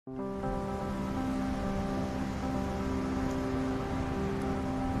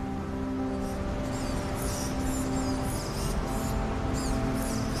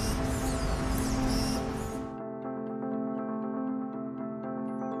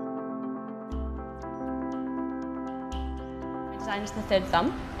designed the third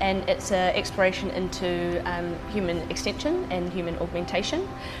thumb, and it's an exploration into human extension and human augmentation,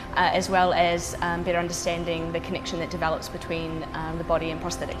 as well as better understanding the connection that develops between the body and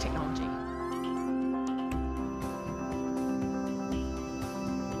prosthetic technology.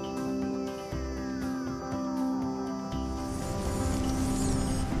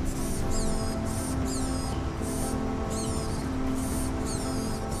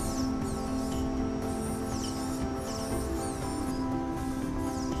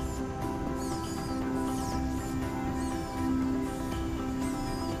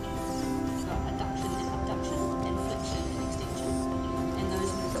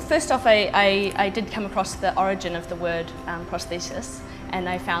 First off, I did come across the origin of the word prosthesis, and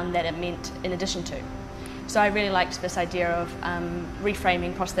I found that it meant in addition to. So I really liked this idea of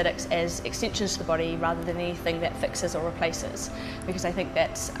reframing prosthetics as extensions to the body rather than anything that fixes or replaces, because I think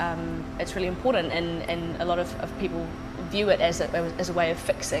that's it's really important, and a lot of people view it as a way of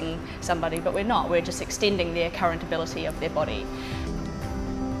fixing somebody, but we're not. We're just extending their current ability of their body.